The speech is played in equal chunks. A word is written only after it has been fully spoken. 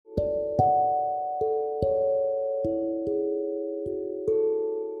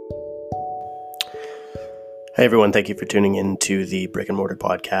Hey everyone, thank you for tuning in to the Brick and Mortar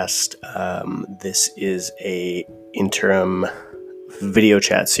podcast. This is a interim video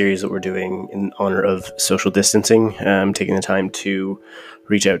chat series that we're doing in honor of social distancing. I'm taking the time to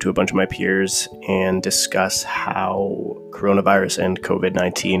reach out to a bunch of my peers and discuss how coronavirus and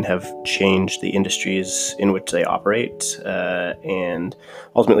COVID-19 have changed the industries in which they operate, and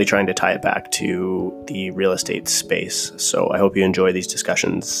ultimately trying to tie it back to the real estate space. So I hope you enjoy these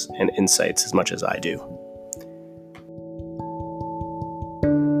discussions and insights as much as I do.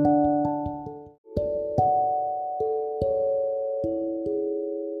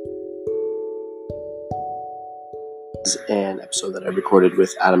 An episode that I recorded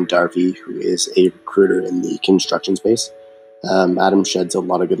with Adam Darby, who is a recruiter in the construction space. Adam sheds a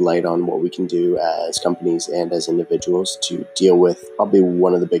lot of good light on what we can do as companies and as individuals to deal with probably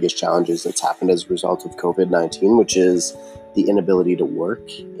one of the biggest challenges that's happened as a result of COVID-19, which is the inability to work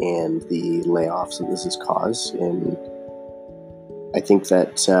and the layoffs that this has caused. And I think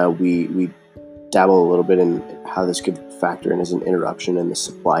that we dabble a little bit in how this could factor in as an interruption in the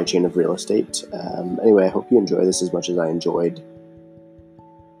supply chain of real estate. Anyway, I hope you enjoy this as much as I enjoyed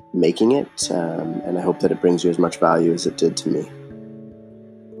making it, and I hope that it brings you as much value as it did to me.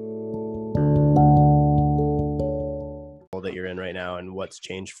 That you're in right now, and what's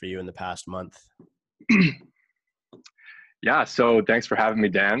changed for you in the past month? Yeah, so thanks for having me,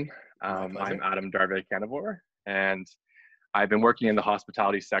 Dan. I'm Adam Darby Canavore, and I've been working in the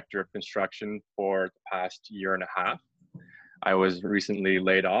hospitality sector of construction for the past year and a half. I was recently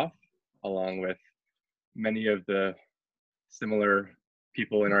laid off, along with many of the similar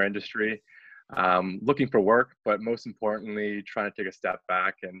people in our industry, looking for work, but most importantly, trying to take a step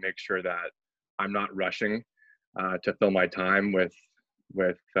back and make sure that I'm not rushing to fill my time with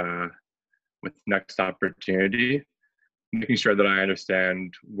next opportunity, making sure that I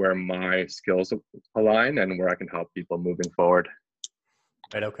understand where my skills align and where I can help people moving forward.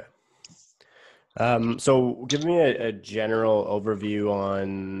 Right. Okay. So give me a general overview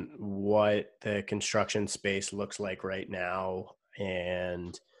on what the construction space looks like right now.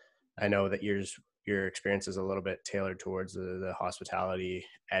 And I know that your experience is a little bit tailored towards the hospitality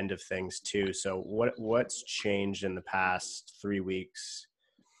end of things too. So what's changed in the past 3 weeks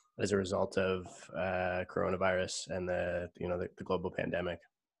as a result of coronavirus and the global pandemic?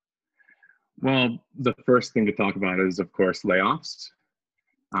 Well, the first thing to talk about is, of course, layoffs.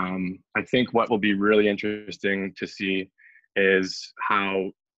 I think what will be really interesting to see is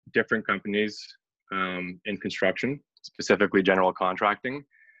how different companies in construction, specifically general contracting,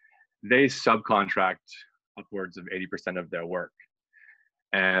 they subcontract upwards of 80% of their work.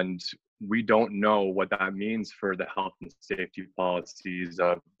 And we don't know what that means for the health and safety policies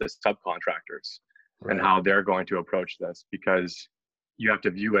of the subcontractors. Right. And how they're going to approach this, because you have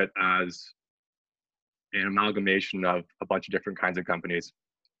to view it as an amalgamation of a bunch of different kinds of companies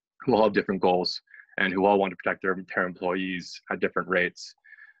who all have different goals and who all want to protect their employees at different rates.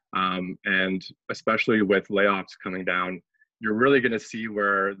 And especially with layoffs coming down, you're really going to see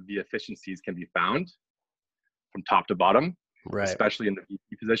where the efficiencies can be found from top to bottom, right. Especially in the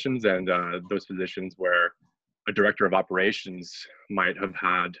VP positions and those positions where a director of operations might have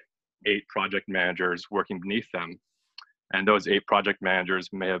had 8 project managers working beneath them. And those 8 project managers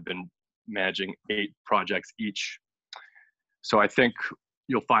may have been managing 8 projects each. So I think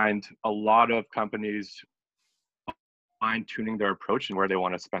you'll find a lot of companies fine-tuning their approach and where they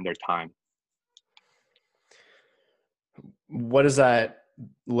want to spend their time. What does that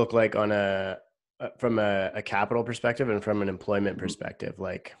look like on from a capital perspective and from an employment perspective?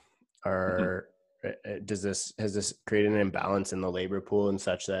 Like, has this created an imbalance in the labor pool and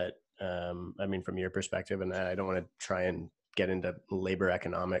such that, from your perspective, and I don't want to try and get into labor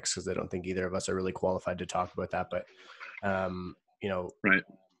economics because I don't think either of us are really qualified to talk about that, but right.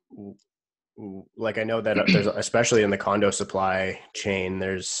 Like, I know that there's, especially in the condo supply chain,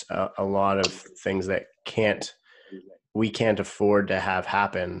 there's a lot of things that we can't afford to have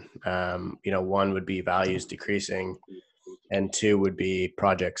happen. One would be values decreasing, and 2 would be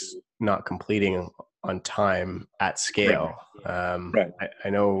projects not completing on time at scale. Right.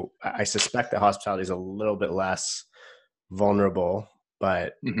 I suspect that hospitality is a little bit less vulnerable,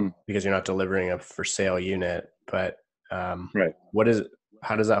 but because you're not delivering a for sale unit, but right.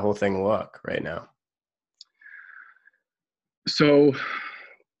 How does that whole thing look right now? So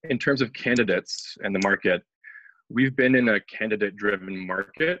in terms of candidates and the market, we've been in a candidate-driven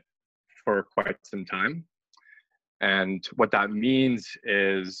market for quite some time. And what that means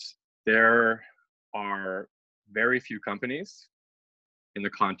is there are very few companies in the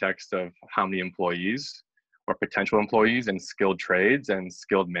context of how many employees or potential employees and skilled trades and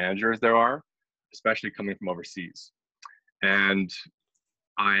skilled managers there are especially coming from overseas. And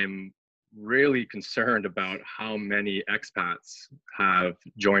I'm really concerned about how many expats have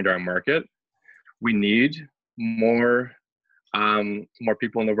joined our market. We need more more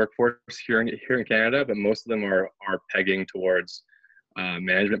people in the workforce here in Canada, but most of them are pegging towards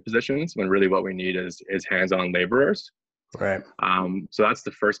management positions when really what we need is hands-on laborers. Right. So that's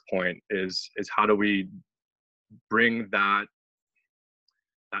the first point: is how do we bring that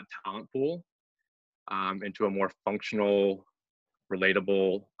talent pool into a more functional,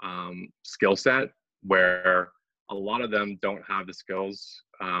 relatable skill set, where a lot of them don't have the skills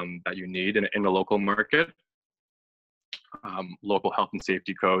that you need in the local market. Local health and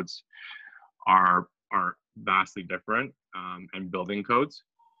safety codes are vastly different, and building codes.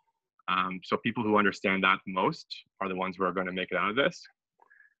 So people who understand that most are the ones who are going to make it out of this.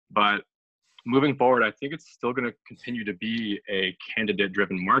 But moving forward, I think it's still going to continue to be a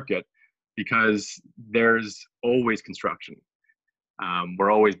candidate-driven market, because there's always construction.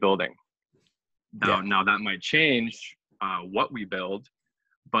 We're always building. Now that might change what we build,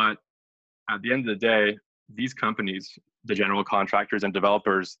 but at the end of the day, these companies, the general contractors and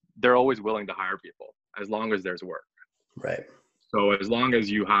developers, they're always willing to hire people as long as there's work. Right. So as long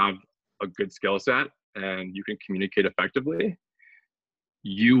as you have a good skill set and you can communicate effectively,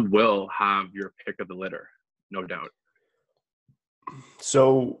 you will have your pick of the litter, no doubt.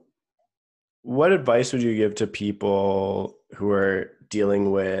 So what advice would you give to people who are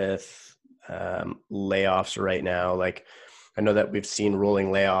dealing with layoffs right now? Like, I know that we've seen rolling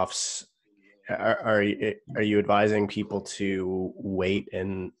layoffs. Are you advising people to wait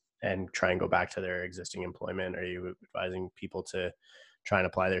and try and go back to their existing employment? Are you advising people to try and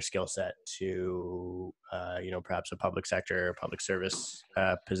apply their skill set to, perhaps a public sector, public service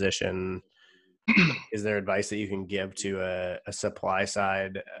position? Is there advice that you can give to a supply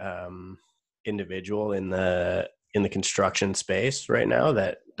side individual in the construction space right now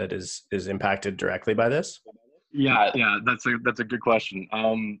that is impacted directly by this? Yeah, that's a good question.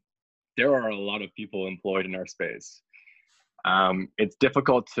 There are a lot of people employed in our space. It's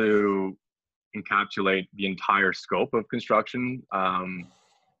difficult to encapsulate the entire scope of construction.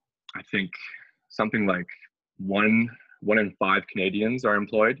 I think something like one in 5 Canadians are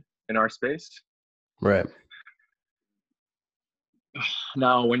employed in our space. Right.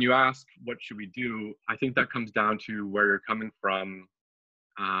 Now, when you ask what should we do, I think that comes down to where you're coming from.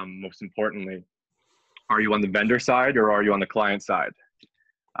 Most importantly, are you on the vendor side or are you on the client side?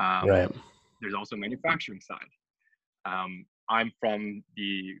 Right. There's also manufacturing side. I'm from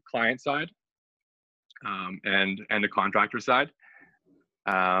the client side, and the contractor side.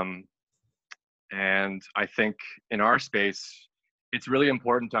 And I think in our space, it's really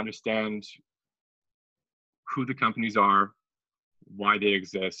important to understand who the companies are, why they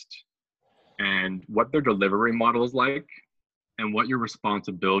exist, and what their delivery model is like, and what your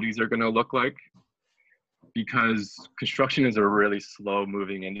responsibilities are going to look like. Because construction is a really slow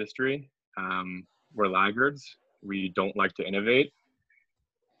moving industry. We're laggards. We don't like to innovate.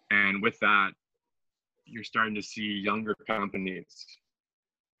 And with that, you're starting to see younger companies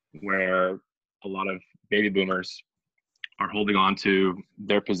where a lot of baby boomers are holding on to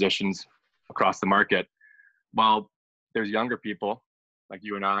their positions across the market, while there's younger people like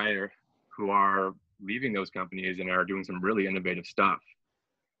you and I who are leaving those companies and are doing some really innovative stuff.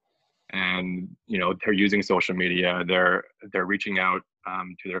 And they're using social media. They're reaching out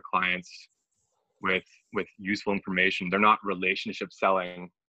to their clients with useful information. They're not relationship selling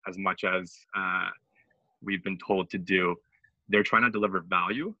as much as we've been told to do. They're trying to deliver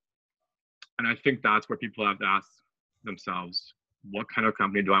value. And I think that's where people have to ask themselves, what kind of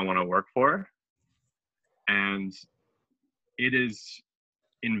company do I want to work for? And it is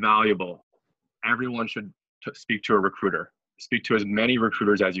invaluable. Everyone should speak to a recruiter. Speak to as many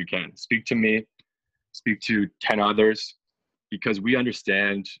recruiters as you can. Speak to me, speak to 10 others, because we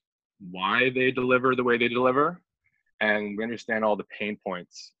understand why they deliver the way they deliver, and we understand all the pain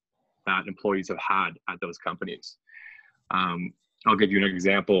points that employees have had at those companies. I'll give you an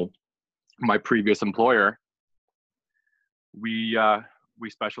example. My previous employer, we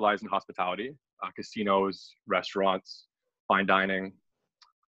specialize in hospitality, casinos, restaurants, fine dining,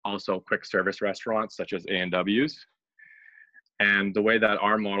 also quick service restaurants such as A&Ws. And the way that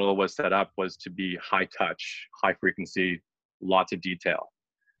our model was set up was to be high touch, high frequency, lots of detail.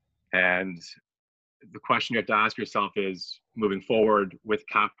 And the question you have to ask yourself is, moving forward with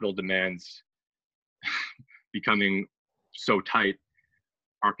capital demands becoming so tight,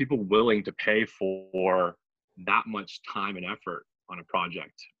 are people willing to pay for that much time and effort on a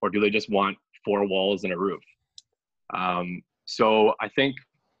project? Or do they just want 4 walls and a roof? So I think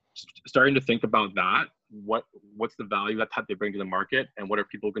starting to think about that. What's the value that they bring to the market, and what are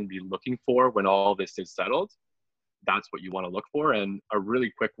people going to be looking for when all this is settled? That's what you want to look for. And a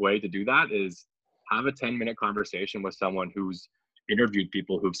really quick way to do that is have a 10-minute conversation with someone who's interviewed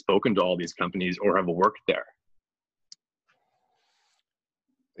people who've spoken to all these companies or have worked there.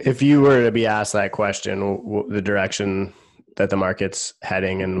 If you were to be asked that question, the direction that the market's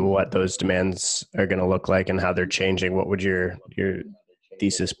heading and what those demands are going to look like and how they're changing, what would your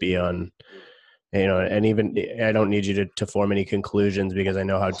thesis be on, and even I don't need you to form any conclusions because I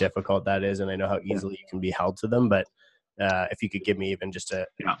know how difficult that is and I know how easily you can be held to them. But if you could give me even just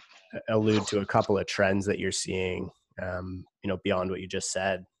allude to a couple of trends that you're seeing, beyond what you just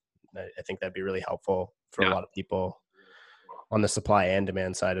said, I think that'd be really helpful for a lot of people on the supply and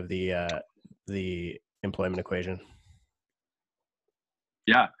demand side of the employment equation.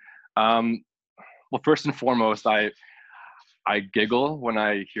 Yeah. Well, first and foremost, I giggle when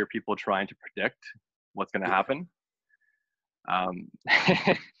I hear people trying to predict what's going to happen.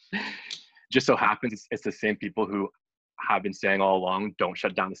 Just so happens it's the same people who have been saying all along, don't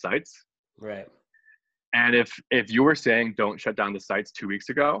shut down the sites. Right. And if you were saying don't shut down the sites 2 weeks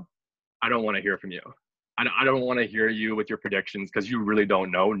ago, I don't want to hear from you. I don't want to hear you with your predictions because you really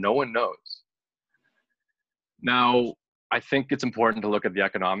don't know. No one knows. Now, I think it's important to look at the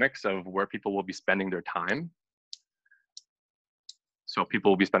economics of where people will be spending their time. So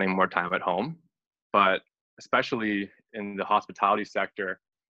people will be spending more time at home, but especially in the hospitality sector,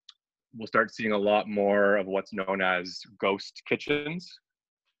 we'll start seeing a lot more of what's known as ghost kitchens.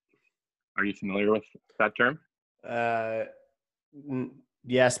 Are you familiar with that term?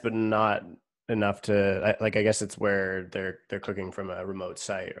 Yes, but not enough to, I guess it's where they're cooking from a remote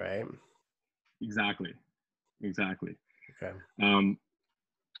site, right? Exactly. Okay.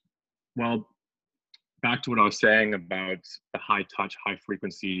 Well, back to what I was saying about the high touch, high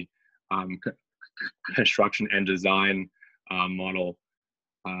frequency construction and design model.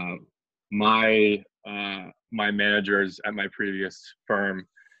 My managers at my previous firm,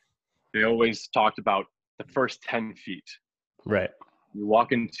 they always talked about the first 10 feet. Right. You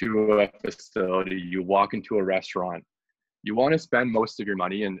walk into a facility, you walk into a restaurant, you want to spend most of your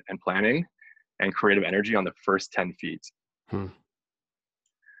money and planning and creative energy on the first 10 feet.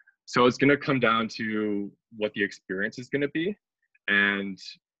 So it's going to come down to what the experience is going to be. And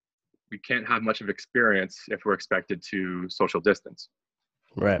we can't have much of experience if we're expected to social distance.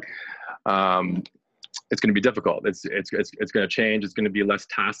 Right. It's going to be difficult. It's going to change. It's going to be less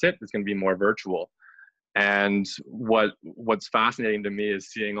tacit. It's going to be more virtual. And what's fascinating to me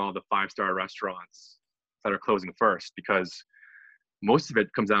is seeing all the 5-star restaurants that are closing first, because most of it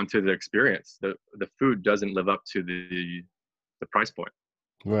comes down to the experience. The food doesn't live up to the price point.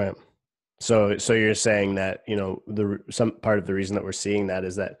 Right. So you're saying that, some part of the reason that we're seeing that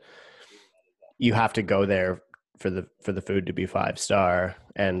is that you have to go there for the food to be 5-star,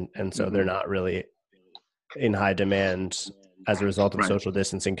 and so they're not really in high demand as a result of social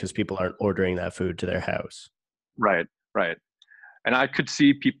distancing because people aren't ordering that food to their house. Right. And I could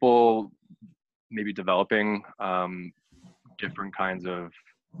see people maybe developing different kinds of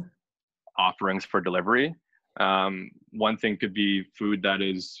offerings for delivery. One thing could be food that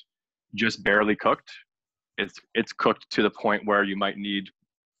is just barely cooked. It's cooked to the point where you might need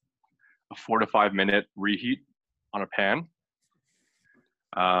a 4 to 5 minute reheat on a pan.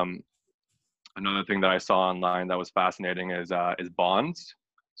 Another thing that I saw online that was fascinating is bonds.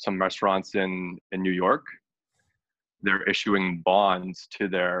 Some restaurants in New York, they're issuing bonds to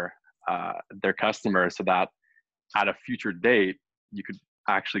their customers so that at a future date you could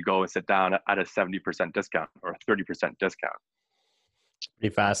actually go and sit down at a 70% discount or a 30% discount.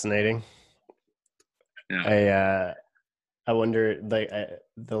 Pretty fascinating. Yeah. I wonder,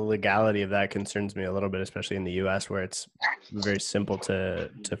 the legality of that concerns me a little bit, especially in the US where it's very simple to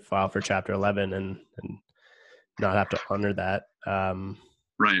file for Chapter 11 and not have to honor that.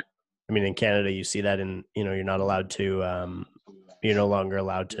 Right. I mean, in Canada, you see that you're not allowed to, you're no longer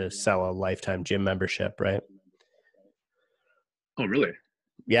allowed to sell a lifetime gym membership, right? Oh, really?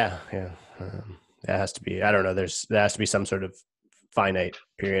 Yeah. It has to be, I don't know. There has to be some sort of finite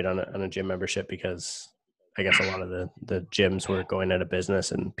period on a gym membership because I guess a lot of the gyms were going out of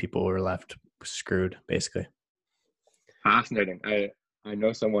business and people were left screwed, basically. Fascinating. I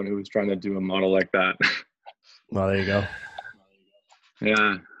know someone who was trying to do a model like that. Well, there you go.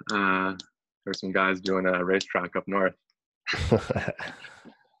 Yeah. There's some guys doing a racetrack up north.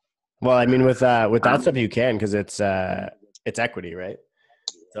 Well, I mean, with that stuff you can, because it's equity, right?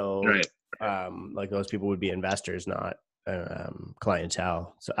 So, like those people would be investors, not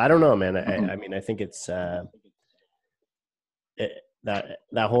clientele. So I don't know, man. I mean, I think it's that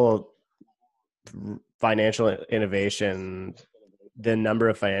whole financial innovation, the number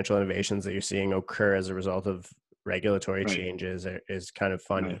of financial innovations that you're seeing occur as a result of regulatory changes is kind of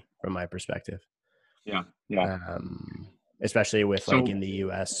funny from my perspective. Yeah. Especially with like in the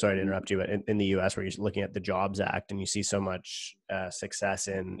US, sorry to interrupt you, but in the US where you're looking at the Jobs Act and you see so much success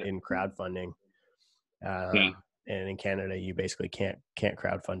in crowdfunding. And in Canada, you basically can't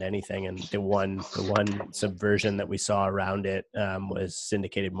crowdfund anything. And the one subversion that we saw around it was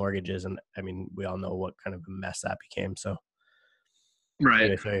syndicated mortgages. And I mean, we all know what kind of a mess that became. So,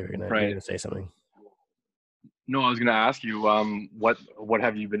 anyway, sorry, you're gonna say something. No, I was gonna ask you, what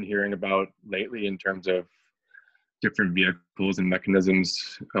have you been hearing about lately in terms of different vehicles and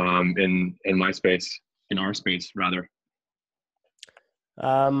mechanisms in my space, in our space rather?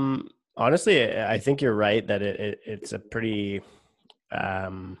 Honestly, I think you're right that it's a pretty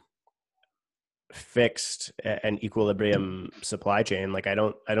fixed and equilibrium supply chain. Like I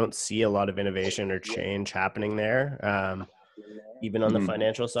don't see a lot of innovation or change happening there. Even on the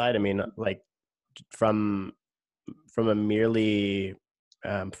financial side, I mean, like from a merely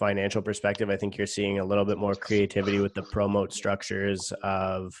financial perspective, I think you're seeing a little bit more creativity with the promote structures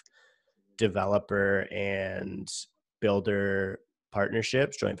of developer and builder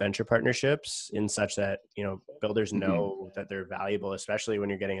partnerships, joint venture partnerships, in such that, you know, builders know that they're valuable, especially when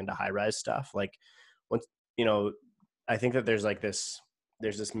you're getting into high rise stuff. Like once, you know, I think that there's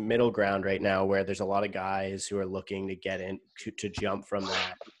this middle ground right now where there's a lot of guys who are looking to get in to jump from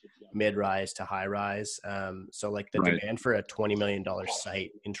that mid-rise to high rise. So like the demand for a $20 million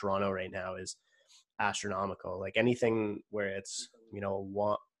site in Toronto right now is astronomical. Like anything where it's, you know,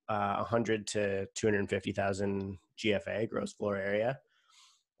 100 to 250,000 GFA, gross floor area.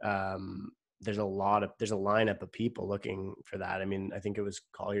 There's a lineup of people looking for that. I mean, I think it was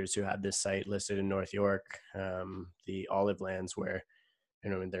Colliers who had this site listed in North York, the Olive Lands, where,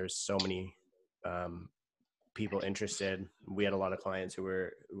 you know, there's so many people interested. We had a lot of clients who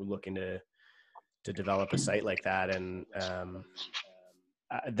were looking to develop a site like that, and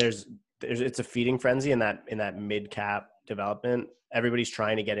it's a feeding frenzy in that mid cap development. Everybody's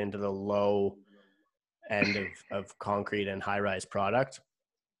trying to get into the low end of concrete and high rise product,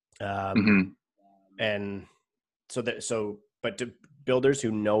 and but to builders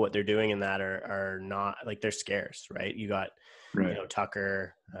who know what they're doing in that are not, like, they're scarce, right? You got you know,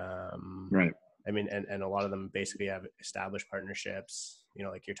 Tucker, I mean, and a lot of them basically have established partnerships, you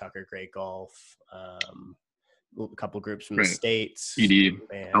know, like your Tucker Great Golf, a couple groups from the States, ED,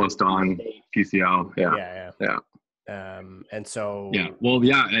 Elliston, PCL. Yeah. And so,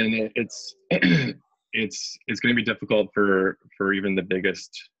 and it's it's going to be difficult for even the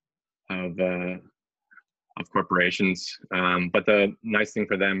biggest of corporations. But the nice thing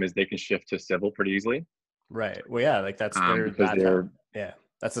for them is they can shift to civil pretty easily. Right. Well, yeah, like that's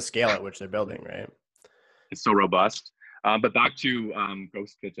that's the scale at which they're building, right? It's so robust. But back to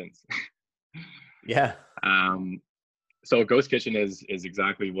ghost kitchens. Yeah. So a ghost kitchen is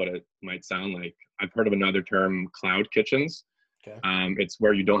exactly what it might sound like. I've heard of another term, cloud kitchens. Okay. It's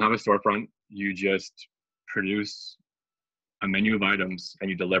where you don't have a storefront. You just produce a menu of items and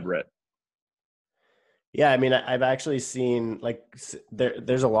you deliver it. Yeah, I mean, I've actually seen, like,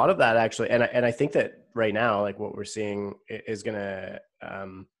 there's a lot of that actually, and I think that right now, like, what we're seeing is going to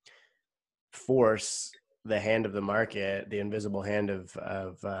force the hand of the market, the invisible hand of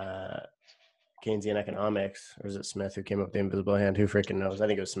Keynesian economics, or is it Smith who came up with the invisible hand? Who freaking knows? I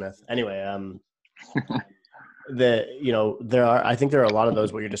think it was Smith. Anyway, I think there are a lot of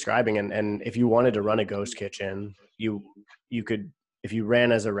those what you're describing, and if you wanted to run a ghost kitchen, you could. If you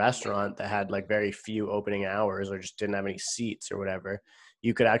ran as a restaurant that had like very few opening hours or just didn't have any seats or whatever,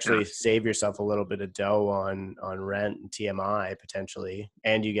 you could actually save yourself a little bit of dough on rent and TMI potentially,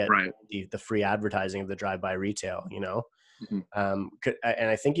 and you get the free advertising of the drive-by retail, you know. And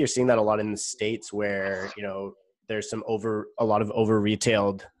I think you're seeing that a lot in the States where, you know, there's a lot of over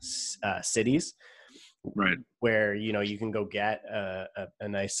retailed cities, where, you know, you can go get a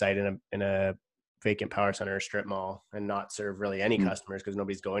nice site in a vacant power center or strip mall and not serve really any customers because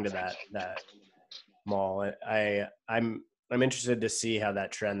nobody's going to that mall. I'm interested to see how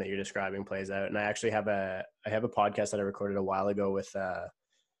that trend that you're describing plays out. And I actually have a podcast that I recorded a while ago with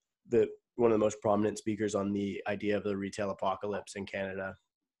one of the most prominent speakers on the idea of the retail apocalypse in Canada.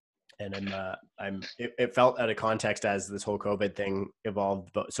 And it felt out of context as this whole COVID thing evolved.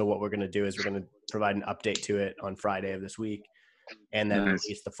 But so what we're going to do is we're going to provide an update to it on Friday of this week, and then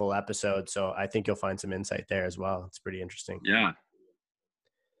release the full episode. So I think you'll find some insight there as well. It's pretty interesting. Yeah,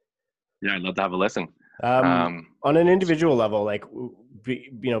 I'd love to have a listen. On an individual level, like,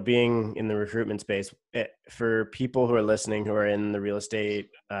 being in the recruitment space, for people who are listening, who are in the real estate,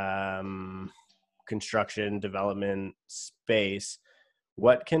 construction, development space,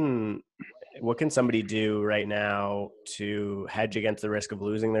 what can somebody do right now to hedge against the risk of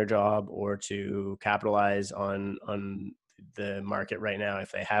losing their job, or to capitalize on the market right now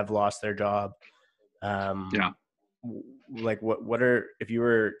if they have lost their job? Like what are, if you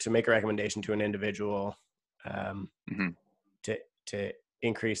were to make a recommendation to an individual to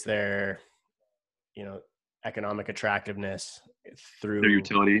increase their economic attractiveness through their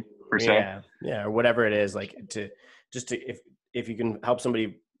utility per se, or whatever it is, like if you can help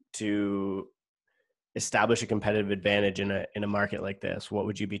somebody to establish a competitive advantage in a market like this, what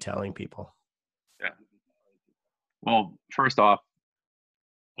would you be telling people? Well, first off,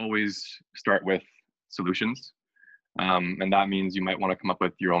 always start with solutions. And that means you might want to come up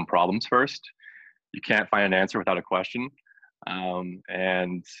with your own problems first. You can't find an answer without a question.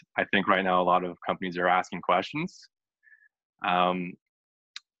 And I think right now a lot of companies are asking questions. And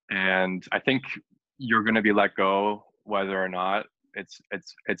I think you're going to be let go whether or not. It's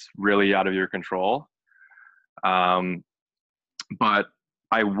really out of your control. But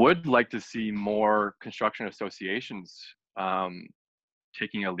I would like to see more construction associations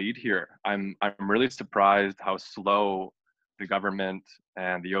taking a lead here. I'm really surprised how slow the government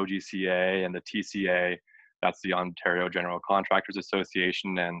and the OGCA and the TCA, that's the Ontario General Contractors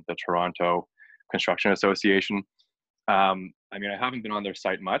Association, and the Toronto Construction Association. I haven't been on their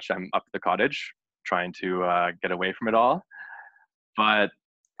site much. I'm up at the cottage trying to get away from it all. But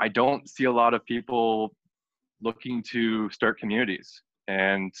I don't see a lot of people looking to start communities.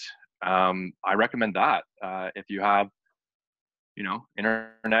 And I recommend that if you have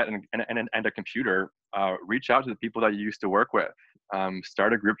internet and a computer, reach out to the people that you used to work with,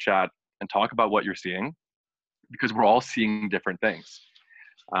 start a group chat and talk about what you're seeing, because we're all seeing different things.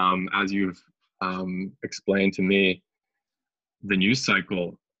 As you've explained to me, the news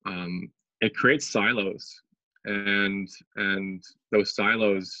cycle, it creates silos, and those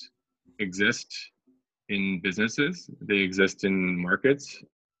silos exist in businesses, they exist in markets,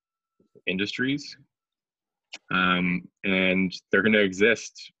 industries, and they're going to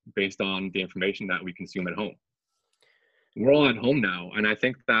exist based on the information that we consume at home. We're all at home now, and I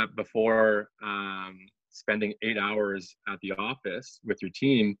think that before spending 8 hours at the office with your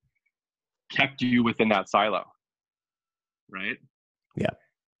team kept you within that silo, right? Yeah.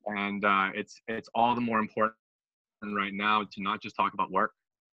 And it's all the more important right now to not just talk about work.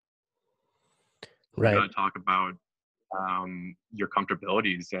 Right. You got to talk about your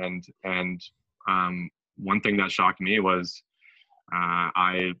comfortabilities, and one thing that shocked me was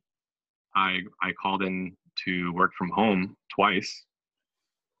I called in to work from home twice,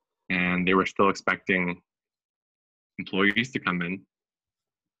 and they were still expecting employees to come in,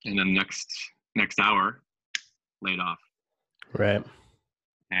 and then next hour laid off. Right.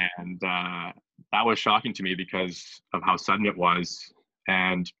 And that was shocking to me because of how sudden it was.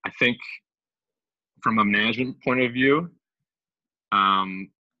 And I think from a management point of view,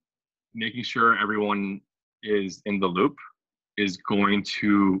 making sure everyone is in the loop is going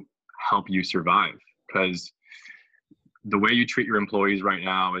to help you survive, because the way you treat your employees right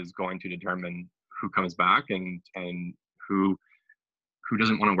now is going to determine who comes back and who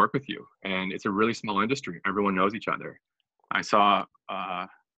doesn't want to work with you. And it's a really small industry. Everyone knows each other. I saw a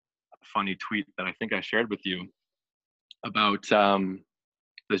funny tweet that I think I shared with you about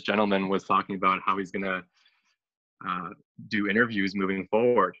this gentleman was talking about how he's going to do interviews moving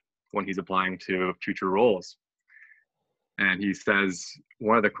forward when he's applying to future roles. And he says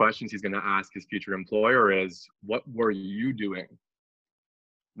one of the questions he's going to ask his future employer is, what were you doing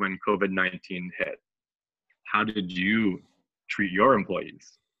when COVID-19 hit? How did you treat your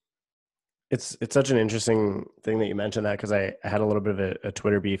employees? It's such an interesting thing that you mentioned that, because I had a little bit of a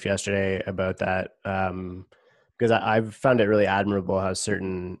Twitter beef yesterday about that, because I've found it really admirable how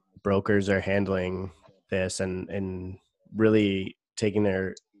certain brokers are handling this and really taking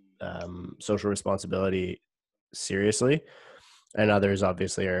their social responsibility seriously, and others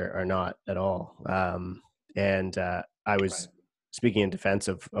obviously are not at all. And I was speaking in defense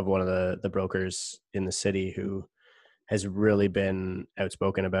of one of the brokers in the city who has really been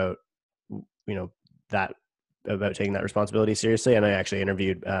outspoken about that, about taking that responsibility seriously. And I actually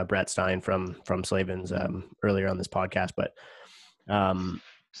interviewed Brett Stein from Slavens earlier on this podcast, but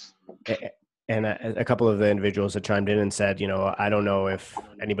and a couple of the individuals had chimed in and said, I don't know if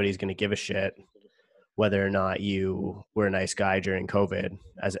anybody's going to give a shit whether or not you were a nice guy during COVID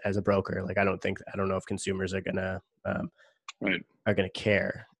as a broker. Like, I don't know if consumers are going to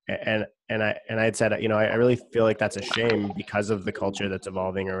care. I had said, I really feel like that's a shame because of the culture that's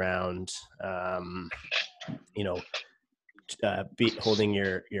evolving around, you know, holding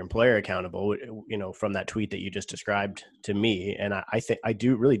your employer accountable, from that tweet that you just described to me. And I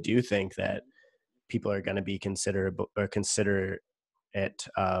really do think that people are going to be considerate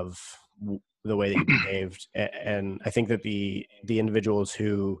of the way that you behaved. And I think that the individuals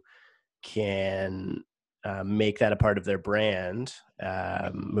who can make that a part of their brand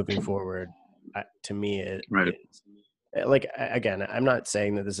moving forward, to me, Right. like, again, I'm not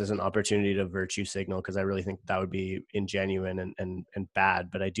saying that this is an opportunity to virtue signal, because I really think that would be ingenuine and bad.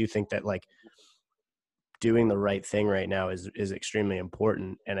 But I do think that, like, doing the right thing right now is extremely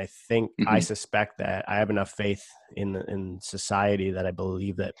important. And I think, I suspect that I have enough faith in society that I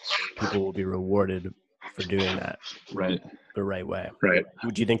believe that people will be rewarded for doing that the right way. Right.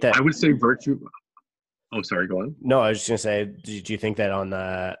 Would you think that? I would say virtue. Oh, sorry, go on. No, I was just gonna say, do you think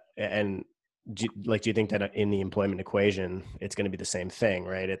that do you think that in the employment equation, it's going to be the same thing,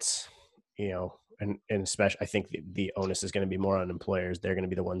 right? It's, and especially, I think the onus is going to be more on employers. They're going to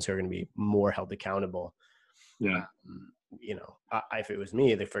be the ones who are going to be more held accountable. Yeah. If it was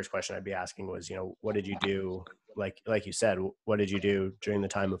me, the first question I'd be asking was, what did you do? Like you said, what did you do during the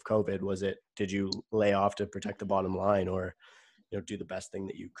time of COVID? Did you lay off to protect the bottom line, or, do the best thing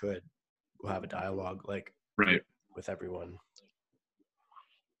that you could, have a dialogue, like, right, with everyone?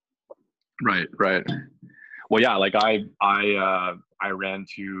 Right. Well, yeah, like I ran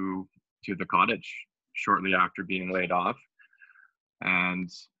to the cottage shortly after being laid off, and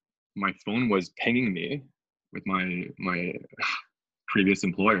my phone was pinging me with my previous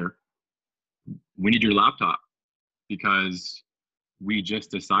employer. We need your laptop because we just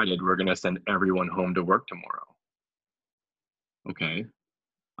decided we're going to send everyone home to work tomorrow. Okay.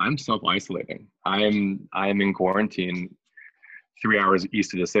 I'm self-isolating. I'm in quarantine 3 hours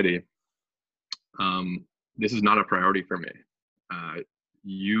east of the city. This is not a priority for me.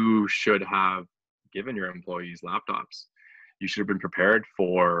 You should have given your employees laptops. You should have been prepared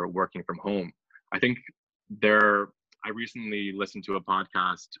for working from home. I think I recently listened to a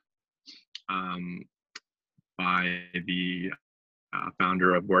podcast by the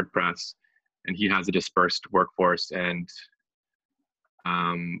founder of WordPress, and he has a dispersed workforce. And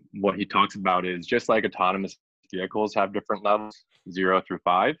what he talks about is, just like autonomous vehicles have different levels, 0 through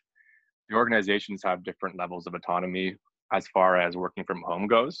 5, the organizations have different levels of autonomy as far as working from home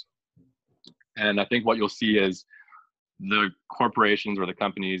goes. And I think what you'll see is the corporations or the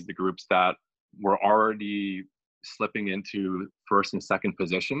companies, the groups that were already slipping into first and second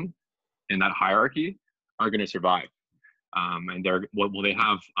position in that hierarchy are going to survive. And they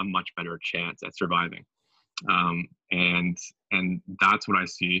have a much better chance at surviving. And that's what I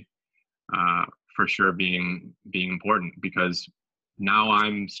see for sure being important, because now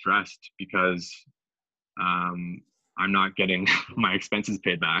I'm stressed because I'm not getting my expenses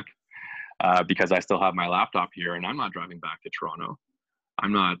paid back because I still have my laptop here, and I'm not driving back to Toronto.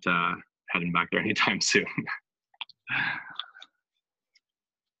 I'm not heading back there anytime soon.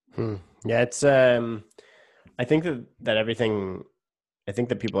 Yeah, it's I think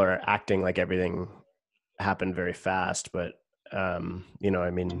that people are acting like everything happened very fast, but I've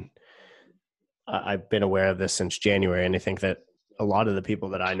been aware of this since January, and I think that a lot of the people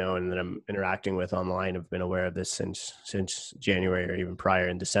that I know and that I'm interacting with online have been aware of this since January, or even prior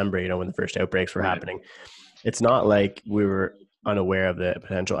in December, when the first outbreaks were happening. It's not like we were unaware of the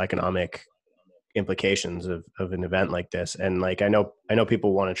potential economic implications of an event like this. And like, I know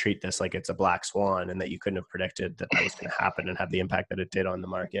people want to treat this like it's a black swan and that you couldn't have predicted that was going to happen and have the impact that it did on the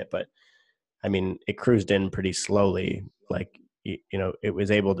market. But I mean, it cruised in pretty slowly. Like, you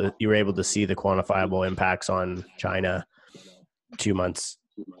were able to see the quantifiable impacts on China 2 months,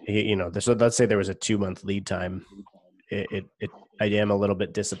 so let's say there was a 2-month lead time. I am a little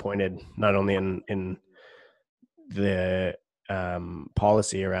bit disappointed, not only in the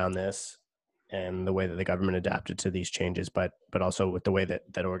policy around this and the way that the government adapted to these changes, but also with the way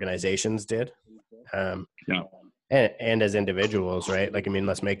that organizations did. And as individuals, right? Like, I mean,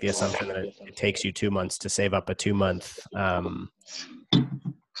 let's make the assumption that it takes you 2 months to save up a 2-month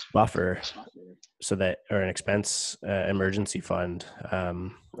buffer, so that, or an expense emergency fund. A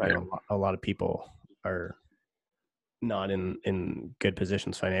lot of people are not in good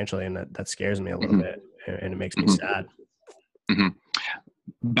positions financially, and that scares me a little bit, and it makes me sad.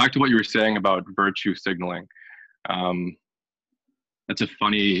 Back to what you were saying about virtue signaling. That's a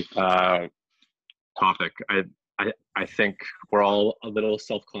funny topic. I think we're all a little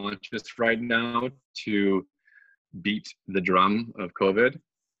self-conscious right now to beat the drum of COVID.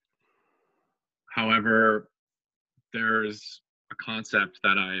 However, there's a concept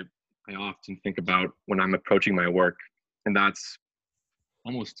that I often think about when I'm approaching my work, and that's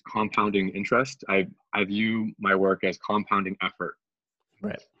almost compounding interest. I view my work as compounding effort.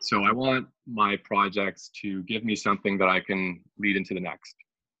 Right. So I want my projects to give me something that I can lead into the next.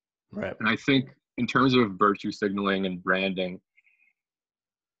 Right. And I think in terms of virtue signaling and branding,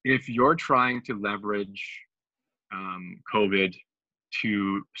 if you're trying to leverage COVID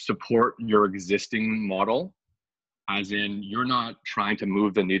to support your existing model, as in you're not trying to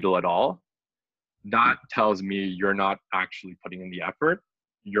move the needle at all, that tells me you're not actually putting in the effort.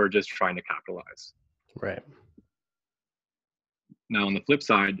 You're just trying to capitalize. Right. Now, on the flip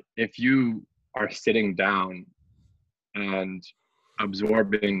side, if you are sitting down and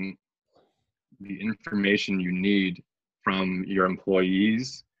absorbing the information you need from your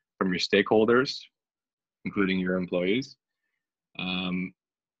employees, from your stakeholders, including your employees,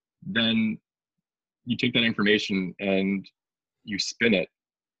 then you take that information and you spin it,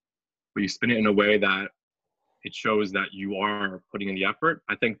 but you spin it in a way that it shows that you are putting in the effort.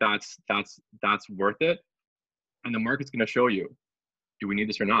 I think that's worth it, and the market's going to show you, do we need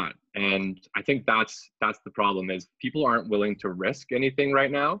this or not? And I think that's the problem, is people aren't willing to risk anything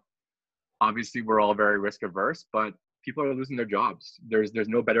right now. Obviously, we're all very risk averse, but people are losing their jobs. There's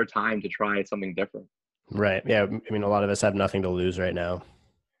no better time to try something different. Right. Yeah. I mean, a lot of us have nothing to lose right now.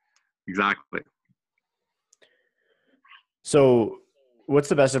 Exactly. So what's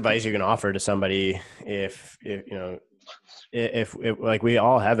the best advice you can offer to somebody if like we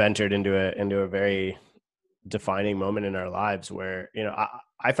all have entered into a very defining moment in our lives where,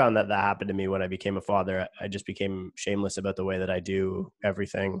 I found that happened to me when I became a father. I just became shameless about the way that I do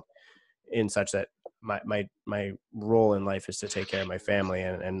everything, in such that my role in life is to take care of my family,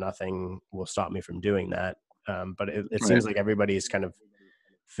 and nothing will stop me from doing that. But it seems like everybody's kind of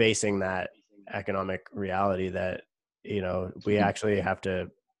facing that economic reality that, we actually have to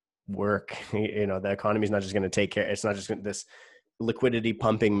work. The economy is not just going to take care. It's not just this liquidity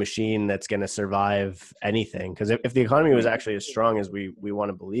pumping machine that's going to survive anything. Because if the economy was actually as strong as we want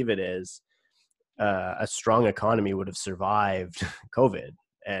to believe it is, a strong economy would have survived COVID,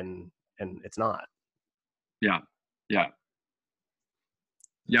 and it's not. Yeah.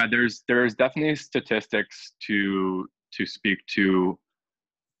 There's definitely statistics to speak to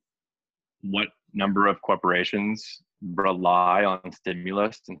what number of corporations rely on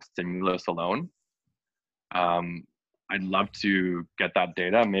stimulus and stimulus alone. I'd love to get that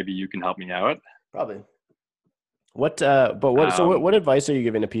data. Maybe you can help me out. Probably. What advice are you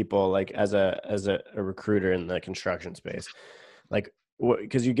giving to people, like as a recruiter in the construction space? Like,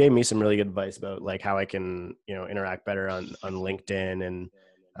 because you gave me some really good advice about like how I can, interact better on LinkedIn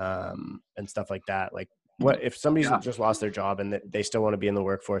and stuff like that. Like, what if somebody's just lost their job and they still want to be in the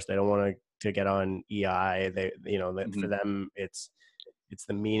workforce? They don't want to get on EI. For them, it's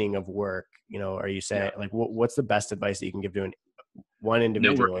the meaning of work. Are you saying like, what's the best advice that you can give to one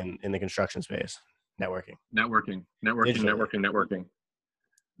individual in the construction space? Networking.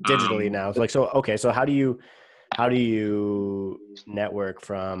 Digitally now. Like, so, okay. So how do you network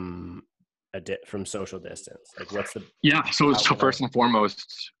from social distance? Like, what's the, so first and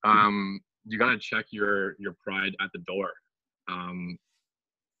foremost, you got to check your pride at the door.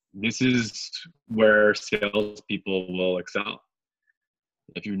 This is where salespeople will excel.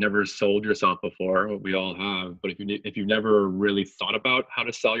 If you've never sold yourself before, we all have, but if you've never really thought about how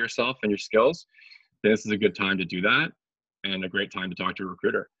to sell yourself and your skills, this is a good time to do that, and a great time to talk to a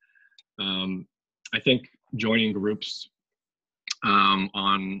recruiter. I think joining groups on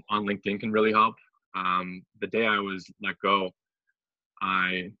LinkedIn can really help. The day I was let go,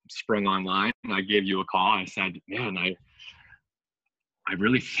 I sprung online and I gave you a call. I said, man, I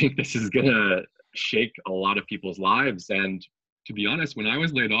really think this is gonna shake a lot of people's lives. And to be honest, when I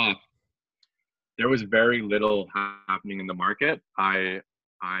was laid off, there was very little happening in the market. There's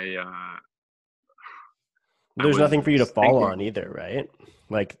nothing for you to fall on either, right?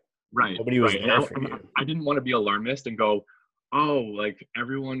 Like, nobody was there for you. I didn't want to be alarmist and go, oh, like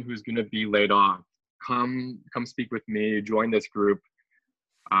everyone who's going to be laid off, come speak with me, join this group.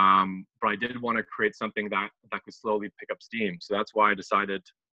 But I did want to create something that could slowly pick up steam. So that's why I decided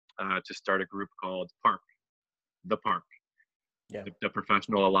to start a group called PARC, the PARC, the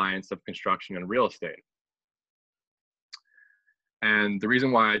Professional Alliance of Construction and Real Estate. And the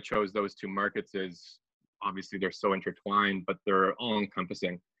reason why I chose those two markets is obviously they're so intertwined, but they're all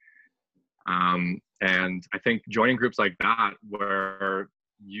encompassing. And I think joining groups like that, where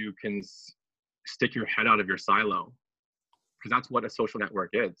you can stick your head out of your silo, because that's what a social network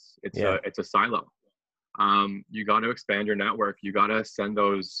is. It's a silo. you got to expand your network. You got to send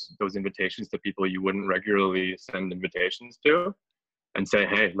those invitations to people you wouldn't regularly send invitations to, and say,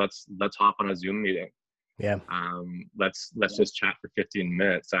 hey, let's hop on a Zoom meeting. Yeah. Let's just chat for 15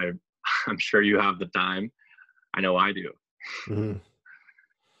 minutes. I'm sure you have the time. I know I do.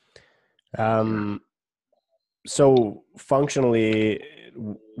 Mm-hmm. So functionally,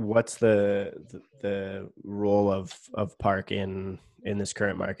 what's the role of Park in this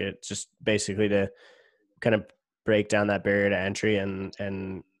current market? Just basically to kind of break down that barrier to entry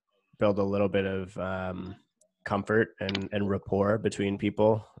and build a little bit of comfort and rapport between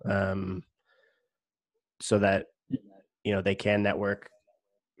people, so that they can network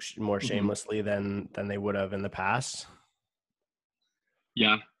more shamelessly than they would have in the past.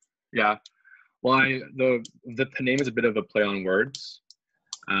 Yeah. Well, the name is a bit of a play on words.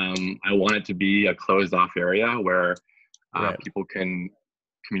 I want it to be a closed off area where Right. people can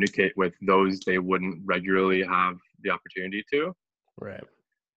communicate with those they wouldn't regularly have the opportunity to. Right.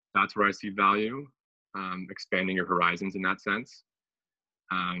 That's where I see value, expanding your horizons in that sense.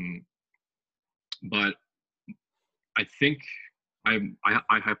 But I think I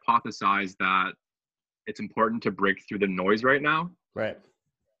hypothesize that it's important to break through the noise right now. Right.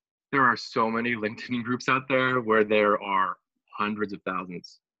 There are so many LinkedIn groups out there where there are hundreds of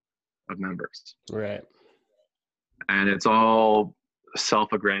thousands of members. Right. And it's all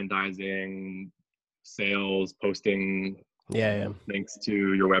self-aggrandizing, sales, posting links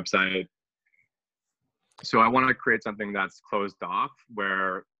to your website. So I want to create something that's closed off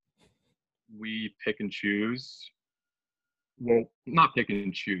where we pick and choose. Well, not pick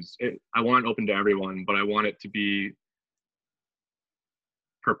and choose. I want it open to everyone, but I want it to be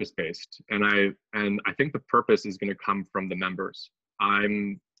purpose-based. And I think the purpose is going to come from the members. I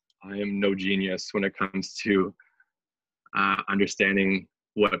am no genius when it comes to understanding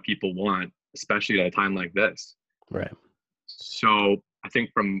what people want, especially at a time like this. Right. So I think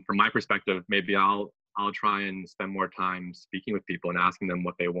from my perspective, maybe I'll try and spend more time speaking with people and asking them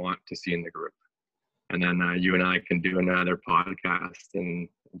what they want to see in the group. And then you and I can do another podcast and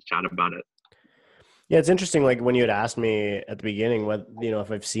chat about it. Yeah, it's interesting. Like when you had asked me at the beginning,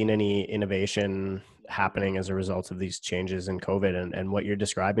 if I've seen any innovation happening as a result of these changes in COVID, and what you're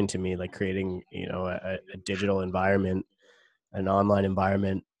describing to me, like creating, a digital environment, an online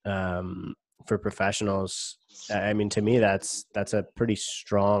environment for professionals. I mean, to me, that's a pretty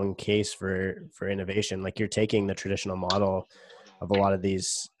strong case for innovation. Like you're taking the traditional model of a lot of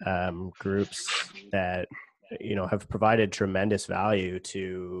these groups that have provided tremendous value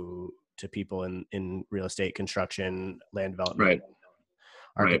to people in real estate, construction, land development, right,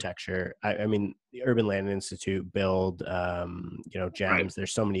 architecture. Right. I mean, the Urban Land Institute, Build, GEMS. Right.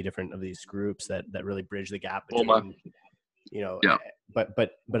 There's so many different of these groups that really bridge the gap between, yeah. But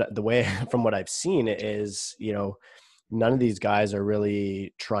the way, from what I've seen, is, none of these guys are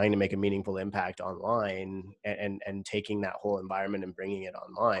really trying to make a meaningful impact online and taking that whole environment and bringing it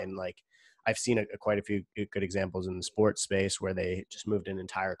online. Like I've seen quite a few good examples in the sports space where they just moved an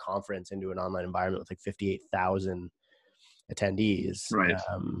entire conference into an online environment with like 58,000 attendees. Right.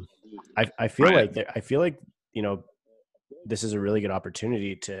 I feel like this is a really good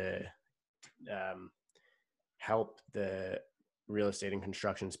opportunity to help the real estate and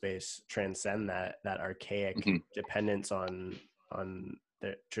construction space transcend that archaic dependence on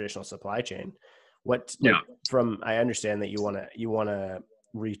the traditional supply chain. I understand that you want to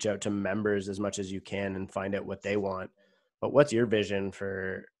reach out to members as much as you can and find out what they want, but what's your vision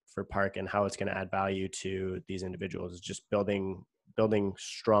for Park and how it's going to add value to these individuals? Just building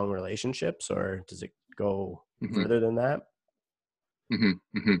strong relationships, or does it go further than that?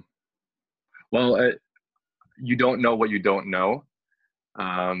 Well, you don't know what you don't know.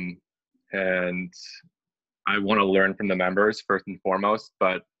 And I want to learn from the members first and foremost,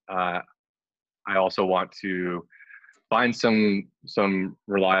 but I also want to find some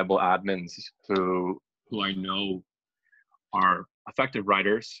reliable admins who I know are effective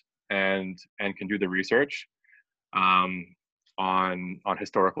writers and can do the research on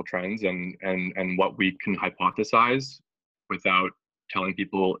historical trends and what we can hypothesize without telling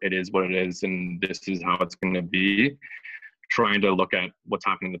people it is what it is and this is how it's going to be, trying to look at what's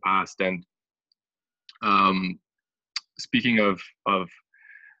happened in the past. And speaking of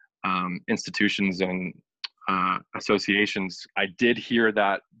institutions and associations, I did hear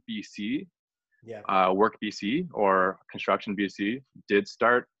that BC, Work BC or Construction BC did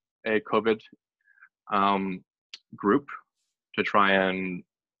start a COVID group to try and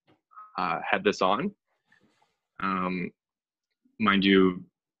head this on. Mind you,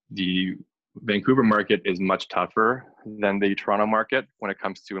 the Vancouver market is much tougher than the Toronto market when it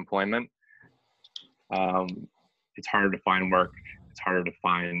comes to employment. It's harder to find work. It's harder to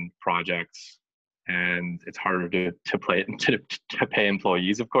find projects, and it's harder to pay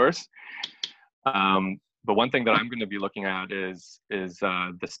employees, of course. But one thing that I'm going to be looking at is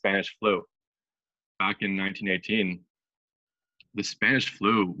the Spanish flu. Back in 1918, the Spanish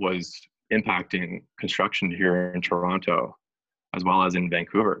flu was impacting construction here in Toronto, as well as in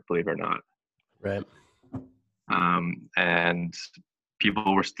Vancouver, believe it or not. Right. And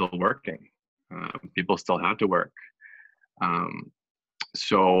people were still working. People still had to work.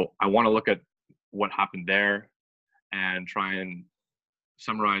 So I want to look at what happened there and try and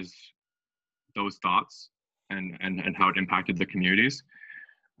summarize those thoughts and how it impacted the communities,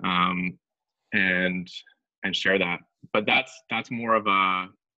 and share that. But that's more of a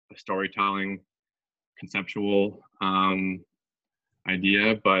storytelling, conceptual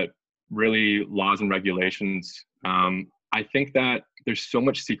idea, but really laws and regulations. I think that there's so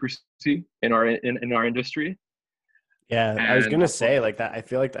much secrecy in our industry. Yeah, I was going to say like that. I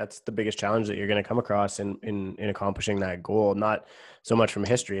feel like that's the biggest challenge that you're going to come across in accomplishing that goal. Not so much from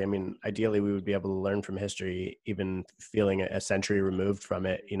history. I mean, ideally we would be able to learn from history, even feeling a century removed from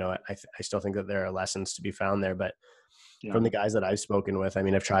it. You know, I still think that there are lessons to be found there, but from the guys that I've spoken with, I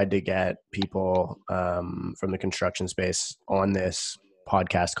mean, I've tried to get people from the construction space on this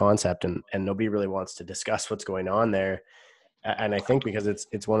podcast concept, and nobody really wants to discuss what's going on there. And I think because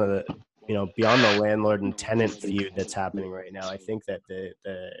it's one of the, you know, beyond the landlord and tenant feud that's happening right now, I think that the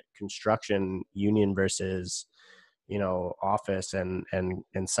construction union versus, you know, office and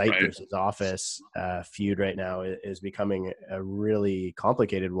site versus office feud right now is becoming a really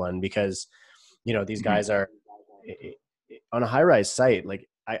complicated one, because, you know, these guys are on a high-rise site. Like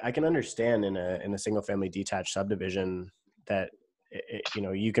I can understand in a single family detached subdivision that you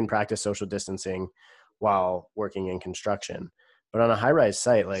know, you can practice social distancing while working in construction. But on a high-rise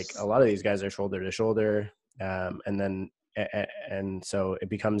site, like a lot of these guys are shoulder to shoulder, and so it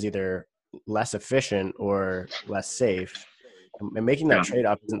becomes either less efficient or less safe. And making that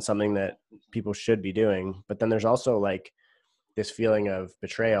trade-off isn't something that people should be doing. But then there's also like this feeling of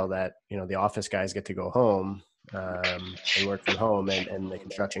betrayal that, you know, the office guys get to go home and work from home, and the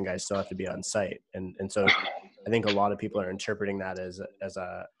construction guys still have to be on site. And so I think a lot of people are interpreting that as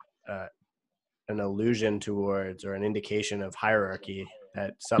an allusion towards, or an indication of hierarchy,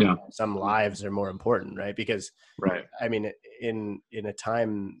 that some lives are more important, right? Because I mean, in a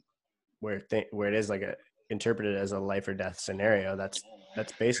time where it is like interpreted as a life or death scenario, that's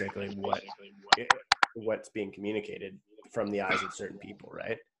basically what's being communicated from the eyes of certain people,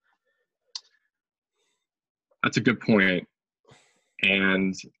 right? That's a good point.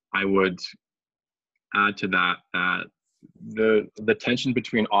 And I would add to that the tension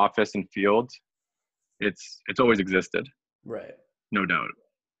between office and field, it's always existed, right? No doubt.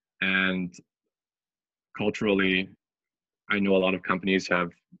 And culturally, I know a lot of companies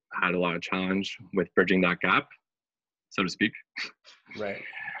have had a lot of challenge with bridging that gap, so to speak. Right.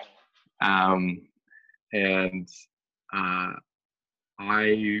 And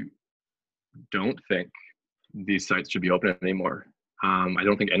I don't think these sites should be open anymore. I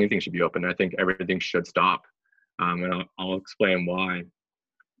don't think anything should be open. I think everything should stop. And I'll explain why.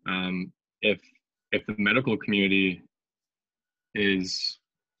 If the medical community is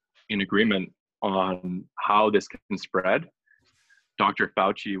in agreement on how this can spread, Dr.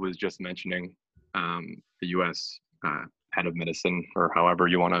 Fauci was just mentioning, the U.S. Head of medicine, or however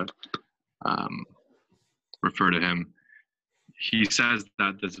you want to refer to him. He says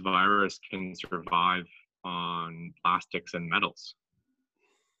that this virus can survive on plastics and metals.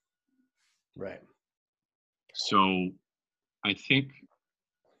 Right. So I think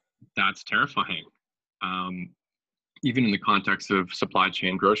that's terrifying. Even in the context of supply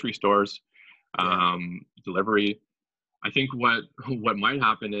chain, grocery stores, delivery, I think what might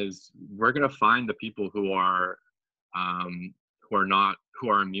happen is we're going to find the people who are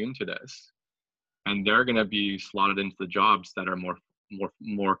immune to this, and they're going to be slotted into the jobs that are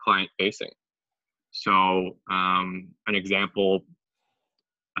more client facing. So an example,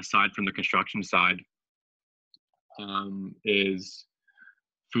 aside from the construction side, is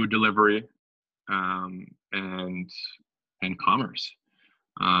food delivery and commerce.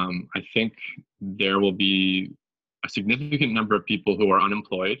 I think there will be a significant number of people who are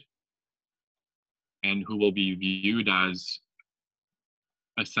unemployed and who will be viewed as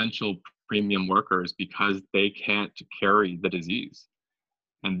essential premium workers because they can't carry the disease.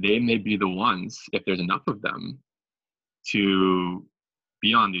 And they may be the ones, if there's enough of them, to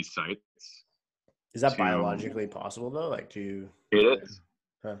be on these sites. Is that biologically possible though? Like to... It is.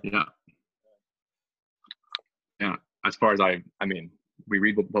 Huh. Yeah. As far as I mean, we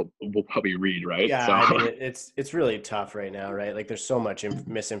read what we'll probably read, right? Yeah, So I mean, it's really tough right now, right? Like, there's so much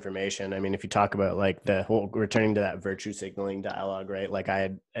misinformation. I mean, if you talk about like the whole returning to that virtue signaling dialogue, right? Like,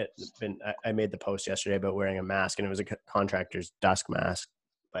 I made the post yesterday about wearing a mask, and it was a contractor's dusk mask,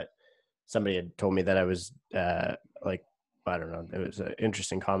 but somebody had told me that I was like, I don't know, it was an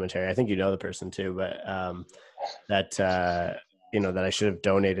interesting commentary. I think you know the person too, but that that I should have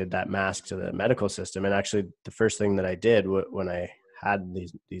donated that mask to the medical system. And actually, the first thing that I did when I had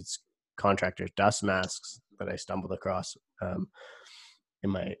these contractors dust masks that I stumbled across in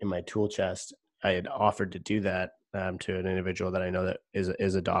my tool chest, I had offered to do that to an individual that I know that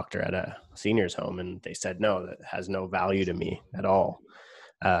is a doctor at a seniors home, and they said no, that has no value to me at all.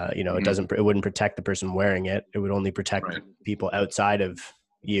 It wouldn't protect the person wearing it. It would only protect people outside of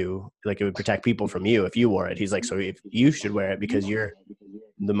you. Like, it would protect people from you if you wore it. He's like, so if you should wear it because you're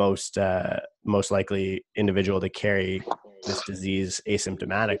the most likely individual to carry this disease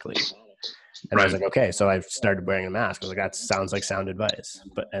asymptomatically. And I was like, okay. So I started wearing a mask. I was like, that sounds like sound advice.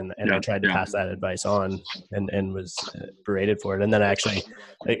 I tried to pass that advice on and was berated for it. And then I actually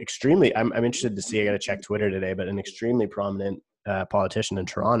I'm interested to see, I got to check Twitter today, but an extremely prominent politician in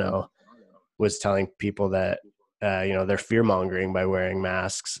Toronto was telling people that, they're fear mongering by wearing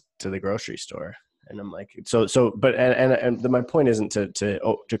masks to the grocery store. And I'm like, but my point isn't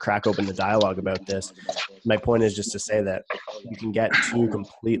to crack open the dialogue about this. My point is just to say that you can get two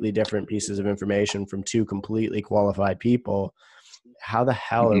completely different pieces of information from two completely qualified people. How the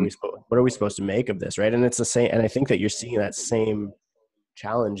hell what are we supposed to make of this? Right. And it's the same. And I think that you're seeing that same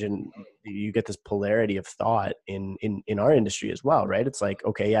challenge, and you get this polarity of thought in our industry as well, right? It's like,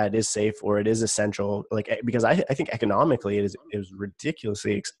 okay, yeah, it is safe or it is essential, like, because I think economically it is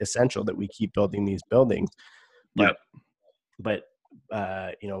ridiculously essential that we keep building these buildings, but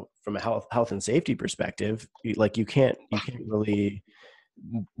from a health and safety perspective, you can't really,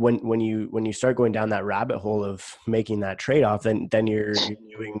 when you start going down that rabbit hole of making that trade-off, then you're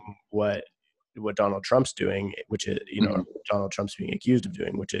doing what Donald Trump's doing, which is, Donald Trump's being accused of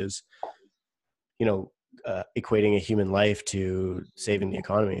doing, which is, equating a human life to saving the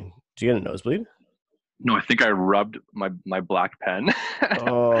economy. Do you get a nosebleed? No, I think I rubbed my black pen.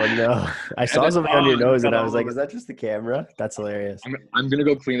 Oh no! I saw something on your nose, and I was like, "Is that just the camera?" That's hilarious. I'm gonna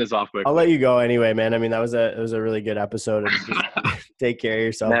go clean this off quickly. I'll let you go anyway, man. I mean, it was a really good episode. Take care of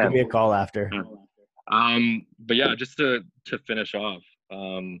yourself. Man. Give me a call after. But yeah, just to finish off.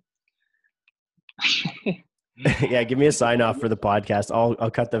 Yeah, give me a sign off for the podcast.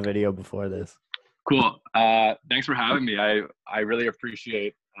 I'll cut the video before this. Cool. Thanks for having me. I really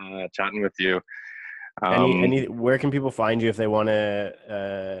appreciate chatting with you. Where can people find you if they want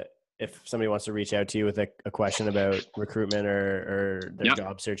to, if somebody wants to reach out to you with a question about recruitment or their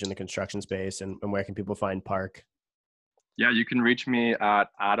job search in the construction space, and where can people find Park? Yeah, you can reach me at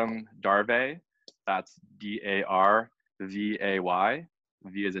Adam Darvay. That's DARVAY.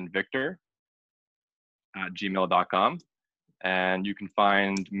 V as in Victor, at gmail.com. And you can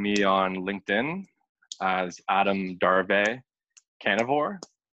find me on LinkedIn as Adam Darvay Canavore.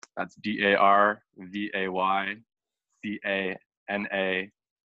 That's DARVAYCANA,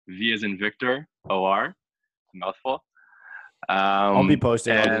 V as in Victor, OR, mouthful. I'll be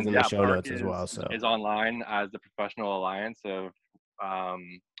posting all these in the show notes as well. So is online as the Professional Alliance of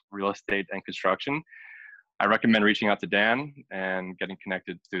Real Estate and Construction. I recommend reaching out to Dan and getting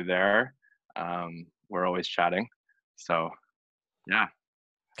connected through there. We're always chatting. So, yeah.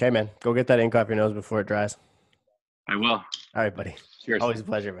 Okay, man. Go get that ink off your nose before it dries. I will. All right, buddy. Cheers. Always a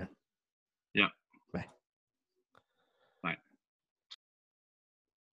pleasure, man. Yeah.